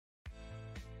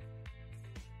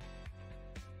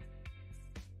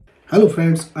Hello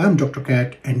friends, I am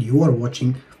Dr.KAT and you are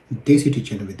watching Desi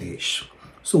Teaching with Desh.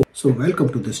 So welcome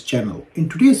to this channel. In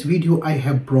today's video, I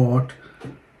have brought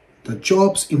the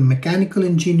jobs in mechanical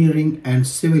engineering and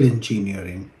civil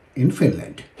engineering in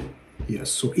Finland.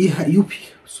 Yes, so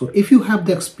if you have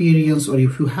the experience or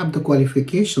if you have the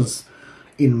qualifications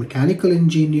in mechanical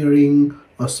engineering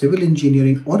or civil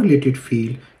engineering or related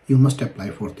field, you must apply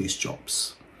for these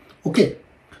jobs. Okay,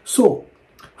 so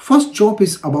first job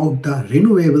is about the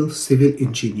renewable civil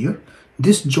engineer.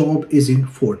 This job is in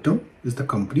Fortum, is the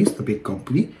company, it's the big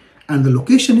company, and the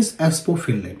location is Espoo,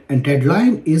 Finland, and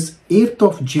deadline is 8th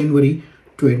of January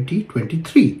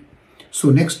 2023. So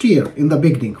next year in the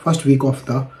beginning,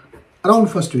 around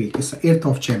first week is 8th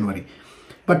of January.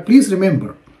 But please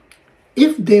remember,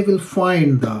 if they will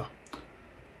find the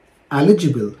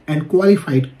eligible and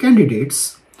qualified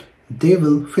candidates, they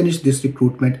will finish this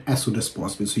recruitment as soon as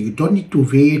possible. So you don't need to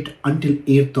wait until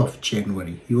 8th of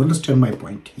January. You understand my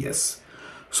point? Yes.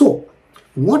 So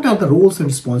what are the roles and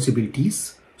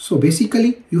responsibilities? So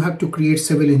basically you have to create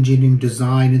civil engineering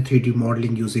design and 3D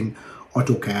modeling using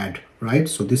AutoCAD, right?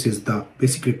 So this is the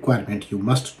basic requirement. You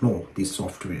must know this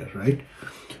software, right?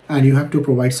 And you have to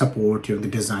provide support during the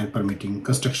design, permitting,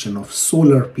 construction of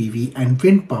solar PV and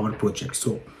wind power projects.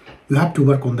 So you have to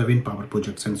work on the wind power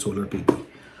projects and solar PV.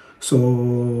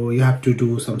 So you have to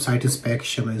do some site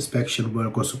inspection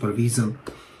work or supervision,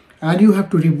 and you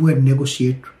have to review and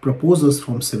negotiate proposals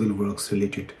from civil works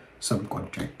related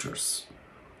subcontractors.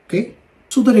 Okay,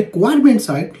 so the requirements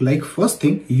are like, first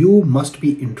thing, you must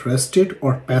be interested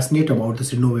or passionate about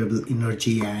this renewable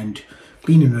energy and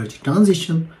clean energy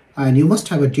transition, and you must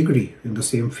have a degree in the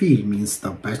same field, means the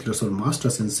bachelor's or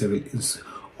master's in civil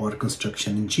or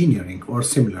construction engineering or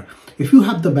similar. If you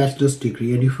have the bachelor's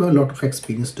degree and if you have a lot of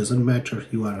experience, doesn't matter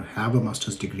you have a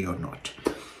master's degree or not.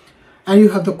 And you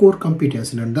have the core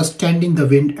competence in understanding the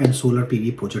wind and solar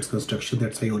PV projects construction.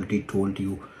 That's I already told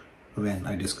you when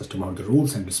I discussed about the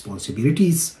roles and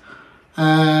responsibilities.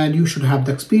 And you should have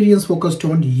the experience focused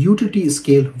on utility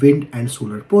scale wind and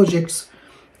solar projects.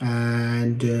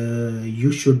 And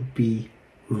you should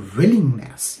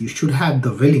have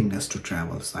the willingness to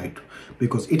travel site,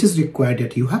 because it is required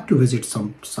that you have to visit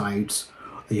some sites,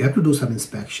 you have to do some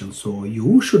inspections, so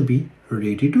you should be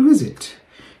ready to visit.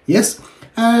 Yes,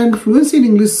 and fluency in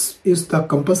English is the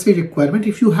compulsory requirement.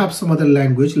 If you have some other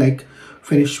language like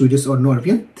Finnish, Swedish or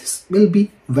Norwegian, this will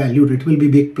be valued, it will be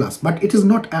big plus, but it is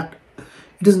not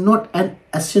an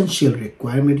essential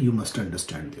requirement. You must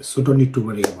understand this, so don't need to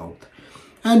worry about that.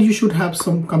 And you should have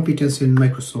some competence in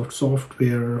Microsoft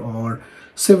software or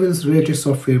civils related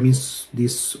software, means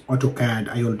this AutoCAD.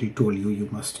 I already told you, you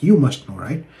must know,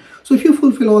 right? So if you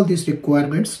fulfill all these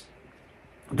requirements,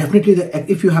 definitely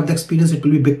if you have the experience, it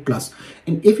will be big plus.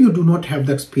 And if you do not have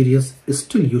the experience,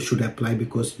 still you should apply,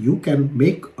 because you can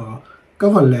make a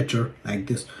cover letter like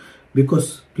this.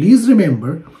 Because please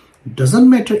remember, doesn't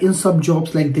matter in some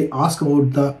jobs, like they ask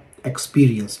about the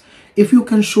experience. If you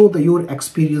can show your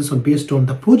experience based on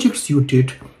the projects you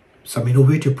did, some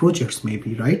innovative projects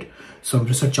maybe, right? Some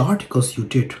research articles you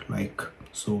did, like,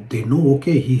 so they know,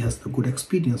 okay, he has the good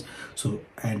experience. So,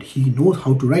 and he knows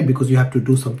how to write, because you have to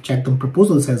do some check them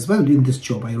proposals as well in this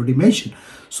job I already mentioned.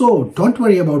 So don't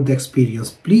worry about the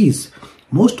experience, please.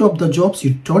 Most of the jobs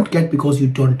you don't get because you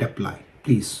don't apply.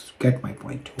 Please get my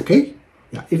point, okay?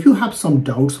 Yeah, if you have some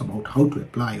doubts about how to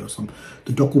apply or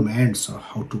the documents or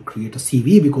how to create a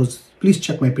CV, because please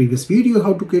check my previous video,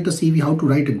 how to create a CV, how to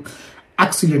write an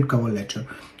excellent cover letter.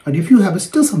 And if you have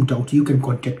still some doubt, you can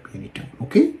contact me anytime,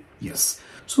 okay? Yes.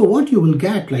 So what you will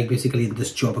get, like basically in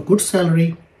this job, a good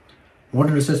salary,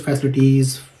 modern research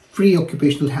facilities, free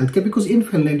occupational healthcare, because in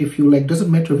Finland, if you like, doesn't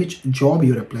matter which job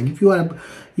you're applying, if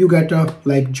you get a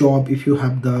like job, if you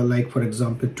have the, like, for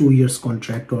example, 2 years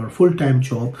contract or full-time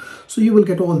job, so you will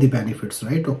get all the benefits,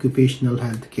 right? Occupational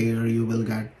healthcare, you will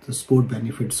get the sport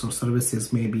benefits or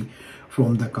services maybe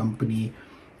from the company,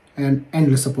 and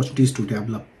endless opportunities to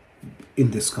develop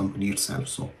in this company itself.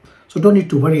 So don't need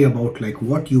to worry about like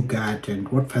what you get and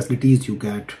what facilities you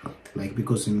get, like,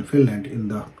 because in Finland, in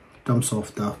the terms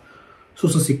of the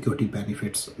social security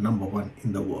benefits, #1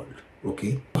 in the world.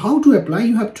 Okay, how to apply?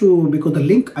 You have to, because the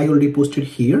link I already posted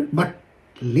here, but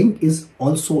link is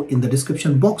also in the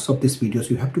description box of this video, so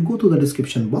you have to go to the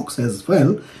description box as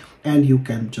well, and you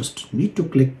can just need to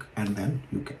click, and then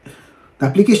the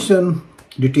application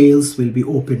details will be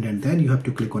opened, and then you have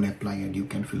to click on apply and you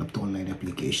can fill up the online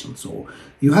application. So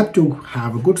you have to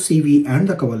have a good CV and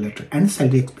the cover letter, and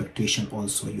salary expectation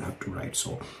also you have to write.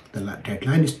 So the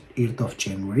deadline is 8th of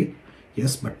January.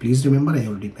 Yes, but please remember, I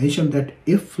already mentioned that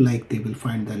if like they will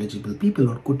find the eligible people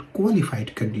or good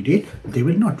qualified candidate, they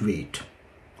will not wait.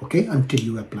 okay, until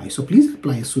you apply. So please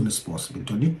apply as soon as possible. You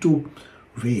don't need to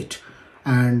wait.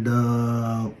 And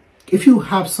if you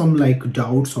have some like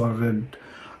doubts or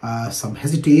some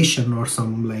hesitation or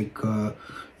some like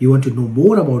you want to know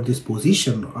more about this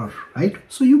position, or right,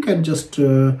 so you can just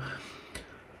can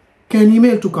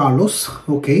email to Carlos,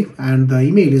 okay, and the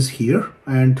email is here.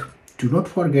 And do not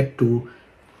forget to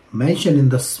mention in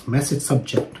the message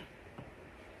subject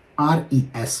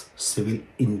RES Civil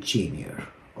Engineer,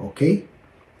 okay,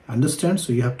 understand?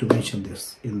 So you have to mention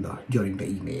this in the during the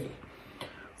email.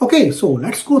 Okay, so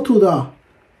let's go through the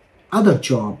other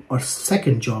job or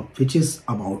second job, which is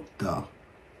about the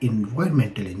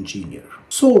environmental engineer.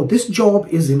 So this job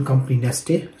is in company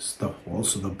Neste. It's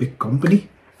also the big company,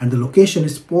 and the location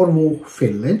is Porvoo,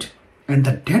 Finland, and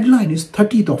the deadline is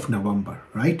 30th of November,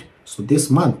 right? So this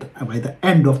month, by the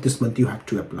end of this month, you have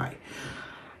to apply.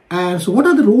 And so what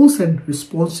are the roles and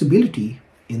responsibility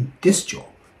in this job?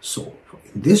 So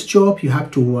in this job, you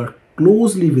have to work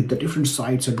closely with the different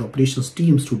sites and operations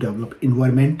teams to develop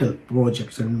environmental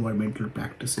projects and environmental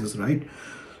practices, right?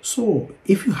 So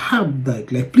if you have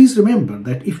that, like, please remember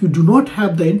that if you do not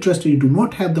have the interest, or you do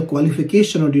not have the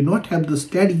qualification, or do not have the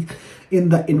study in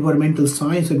the environmental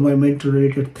science, environmental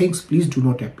related things, please do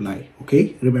not apply,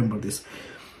 okay? Remember this.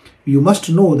 You must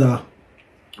know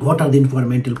what are the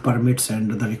environmental permits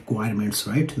and the requirements,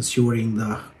 right? Ensuring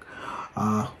the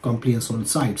compliance on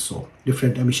site. So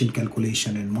different emission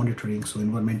calculation and monitoring, so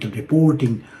environmental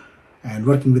reporting and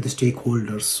working with the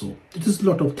stakeholders. So it is a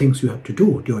lot of things you have to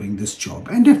do during this job,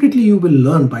 and definitely you will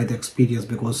learn by the experience,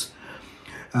 because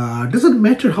doesn't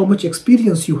matter how much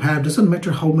experience you have, doesn't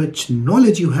matter how much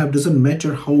knowledge you have, doesn't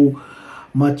matter how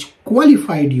much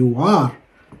qualified you are,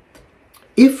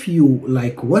 if you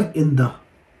like work in the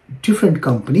different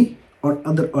company or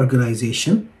other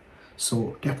organization,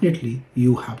 so definitely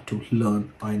you have to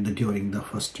learn during the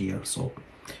first year. So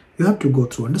you have to go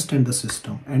through, understand the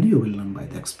system, and you will learn by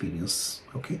the experience,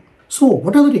 okay? So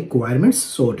what are the requirements?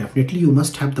 So definitely you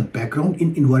must have the background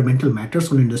in environmental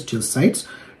matters on industrial sites.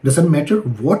 Doesn't matter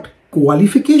what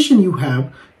qualification you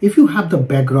have, if you have the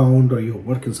background, or you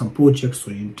work in some projects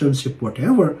or internship,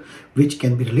 whatever, which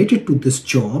can be related to this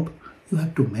job, you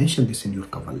have to mention this in your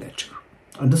cover letter,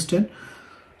 understand?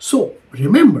 So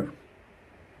remember,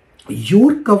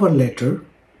 your cover letter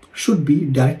should be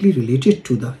directly related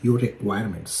to your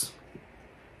requirements.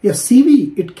 Yes,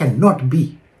 CV, it cannot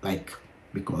be like,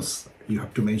 because you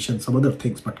have to mention some other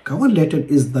things, but cover letter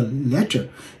is the letter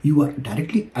you are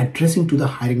directly addressing to the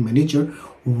hiring manager.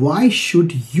 Why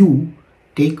should you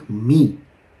take me,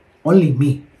 only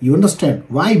me? You understand?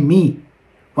 Why me?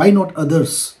 Why not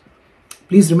others?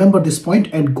 Please remember this point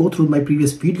and go through my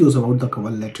previous videos about the cover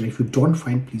letter. If you don't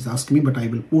find, please ask me, but I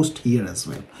will post here as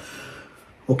well.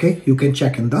 Okay, you can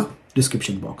check in the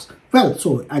description box. Well,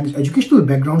 so educational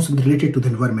backgrounds related to the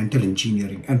environmental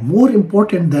engineering, and more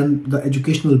important than the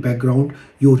educational background,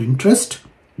 your interest,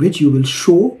 which you will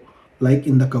show like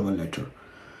in the cover letter.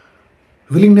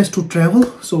 Willingness to travel,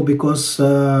 so because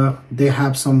they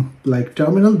have some like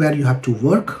terminal where you have to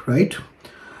work, right?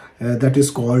 That is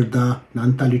called the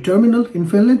Naantali terminal in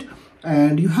Finland,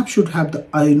 and you should have the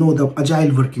the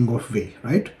agile working of way,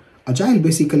 right? Agile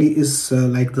basically is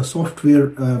like the software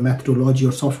methodology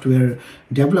or software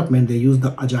development. They use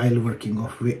the agile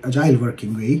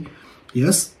working way,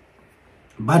 yes.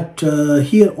 But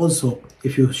here also,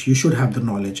 if you should have the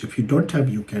knowledge. If you don't have,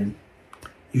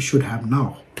 you should have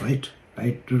now, right?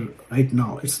 Right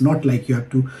now, it's not like you have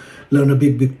to learn a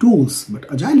big tools,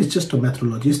 but agile is just a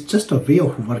methodology. It's just a way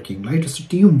of working, right? It's a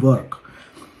teamwork.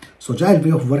 So agile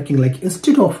way of working, like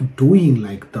instead of doing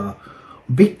like the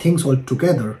big things all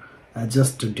together,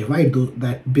 just divide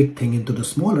that big thing into the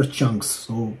smaller chunks.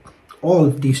 So all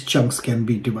of these chunks can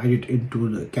be divided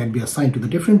into, can be assigned to the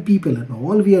different people, and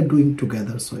all we are doing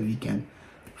together, so we can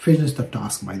finish the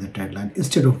task by the deadline,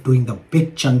 instead of doing the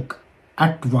big chunk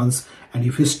at once, and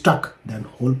if you're stuck, then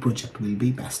whole project will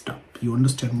be messed up. You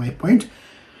understand my point?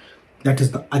 That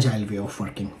is the agile way of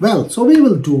working. Well, so we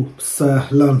will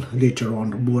learn later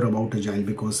on more about agile,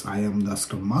 because I am the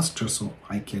Scrum Master, so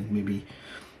I can maybe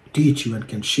teach you and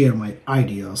can share my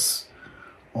ideas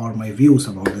or my views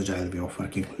about the agile way of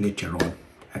working later on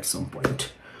at some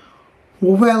point.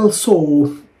 Well,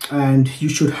 so, and you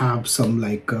should have some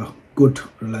like good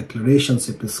like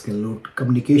relationship skill, good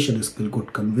communication skill,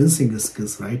 good convincing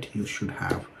skills, right? You should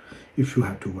have, if you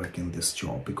have to work in this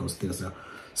job, because there's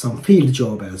some field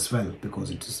job as well,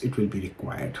 because it will be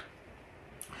required.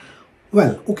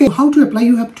 Well, okay, how to apply?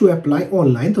 You have to apply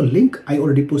online. The link I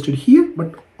already posted here,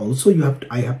 but also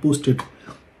I have posted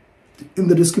in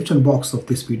the description box of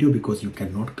this video, because you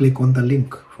cannot click on the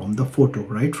link from the photo,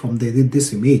 right? From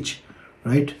this image,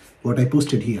 right? What I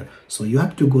posted here. So you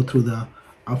have to go through the,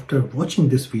 after watching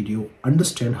this video,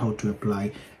 understand how to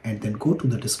apply, and then go to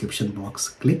the description box,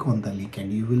 click on the link,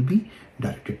 and you will be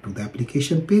directed to the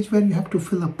application page where you have to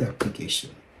fill up the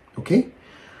application. Okay?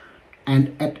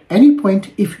 And at any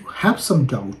point, if you have some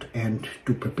doubt and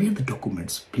to prepare the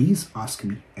documents, please ask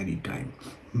me anytime.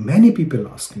 Many people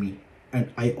ask me,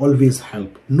 and I always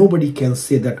help. Nobody can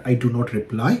say that I do not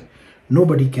reply.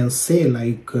 Nobody can say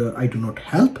like I do not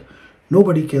help.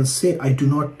 Nobody can say I do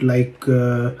not like,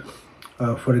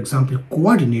 for example,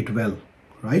 coordinate well,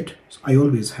 right? So I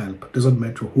always help. Doesn't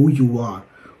matter who you are,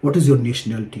 what is your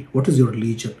nationality, what is your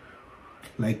religion,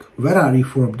 like where are you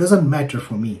from, doesn't matter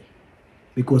for me.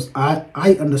 Because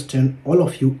I understand all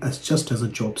of you as just as a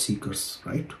job seekers,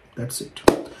 right? That's it.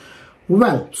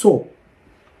 Well, so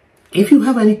if you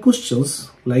have any questions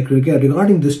like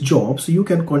regarding this job, so you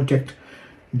can contact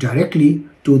directly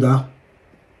to the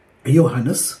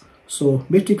Johannes. So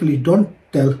basically don't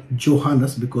tell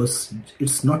Johannes because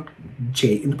it's not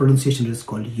J, in pronunciation it is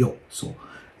called Yo. So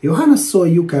Johannes, so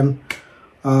you can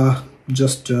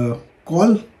just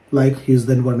call, like he's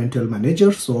the environmental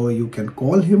manager, so you can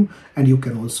call him, and you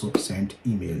can also send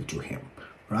email to him,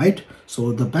 right?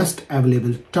 So the best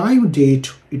available time,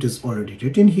 date, it is already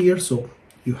written here, so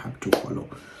you have to follow.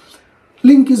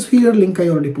 Link is here, link I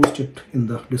already posted in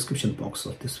the description box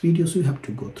of this video, so you have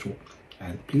to go through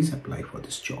and please apply for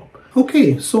this job.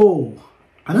 Okay, so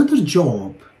another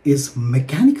job is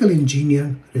mechanical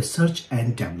engineer research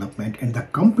and development, and the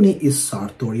company is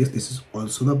Sartorius. This is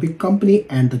also the big company,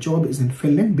 and the job is in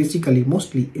Finland, basically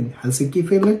mostly in Helsinki,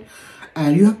 Finland,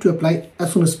 and you have to apply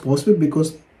as soon as possible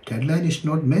because deadline is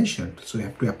not mentioned, so you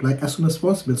have to apply as soon as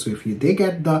possible. So if they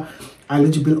get the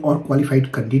eligible or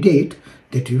qualified candidate,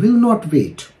 that you will not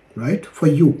wait, right, for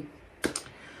you.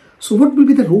 So what will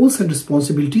be the roles and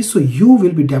responsibilities? So you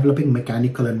will be developing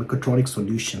mechanical and mechatronic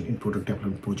solution in product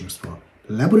development projects for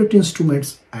laboratory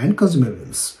instruments and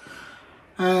consumables,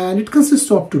 and it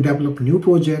consists of to develop new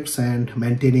projects and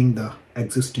maintaining the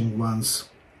existing ones,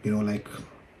 you know, like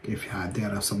if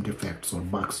there are some defects or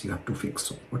bugs you have to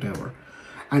fix or whatever,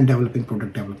 and developing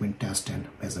product development test and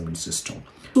measurement system.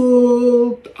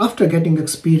 So after getting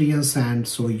experience, and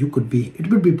so you could be, it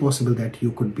would be possible that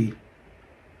you could be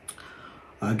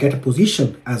get a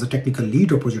position as a technical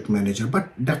lead or project manager,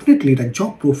 but definitely the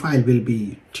job profile will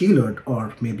be tailored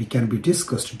or maybe can be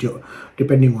discussed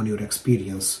depending on your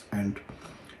experience and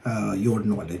your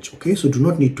knowledge. Okay, so do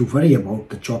not need to worry about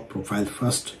the job profile.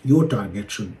 First, your target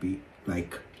should be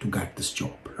like to get this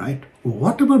job, right?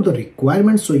 What about the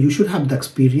requirements? So you should have the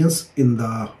experience in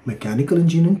the mechanical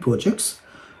engineering projects,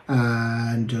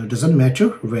 and doesn't matter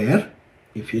where.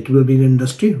 If it will be in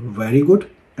industry, very good.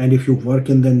 And if you work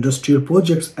in the industrial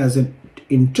projects as an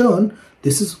intern,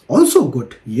 this is also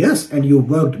good. Yes, and you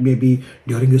worked maybe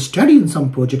during your study in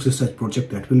some projects, research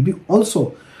project, that will be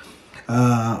also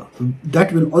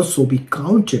be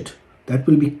counted. That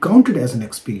will be counted as an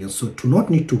experience. So do not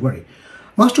need to worry.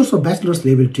 Master's or bachelor's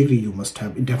level degree you must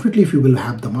have. Definitely, if you will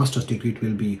have the master's degree, it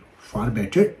will be far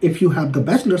better. If you have the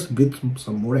bachelor's with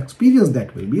some more experience,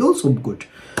 that will be also good.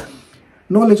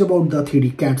 Knowledge about the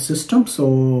 3D CAD system,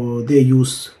 so they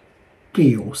use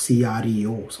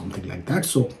CREO, something like that,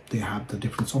 so they have the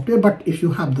different software, but if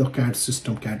you have the CAD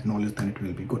system, CAD knowledge, then it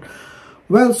will be good.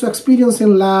 Well, so experience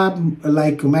in lab,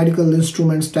 like medical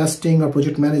instruments, testing or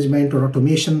project management or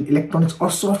automation, electronics or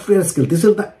software skill. These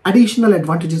are the additional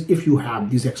advantages if you have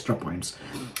these extra points.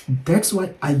 That's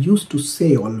why I used to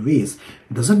say always,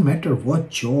 doesn't matter what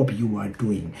job you are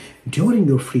doing, during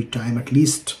your free time, at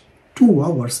least 2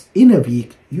 hours in a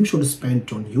week you should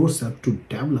spend on yourself, to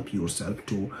develop yourself,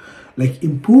 to like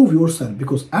improve yourself,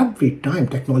 because every time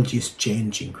technology is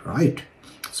changing, right?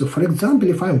 So for example,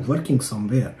 if I'm working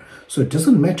somewhere, so it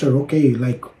doesn't matter, okay,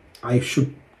 like I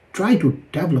should try to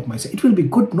develop myself. It will be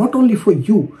good not only for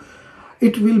you,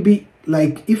 it will be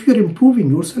like if you're improving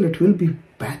yourself, it will be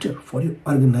better for your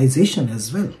organization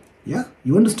as well. Yeah,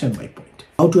 you understand my point.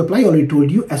 How to apply, I already told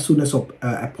you. As soon as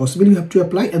possible you have to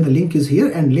apply, and the link is here,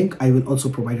 and link I will also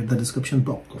provide in the description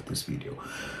box of this video.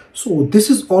 So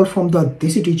this is all from the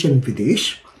Desi Teacher in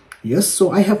Videsh. Yes, so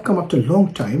I have come after a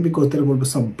long time because there will be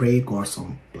some break or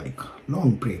some like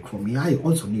long break for me. I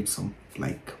also need some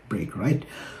like break, right?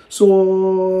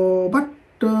 So but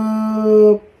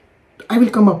I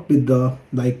will come up with the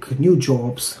like new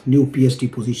jobs, new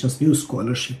PhD positions, new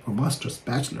scholarship for masters,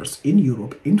 bachelors in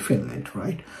Europe, in Finland,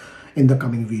 right? In the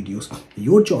coming videos.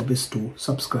 Your job is to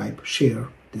subscribe, share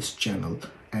this channel,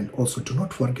 and also do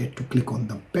not forget to click on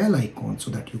the bell icon so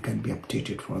that you can be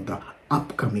updated for the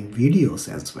upcoming videos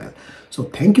as well. So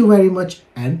thank you very much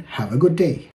and have a good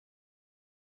day.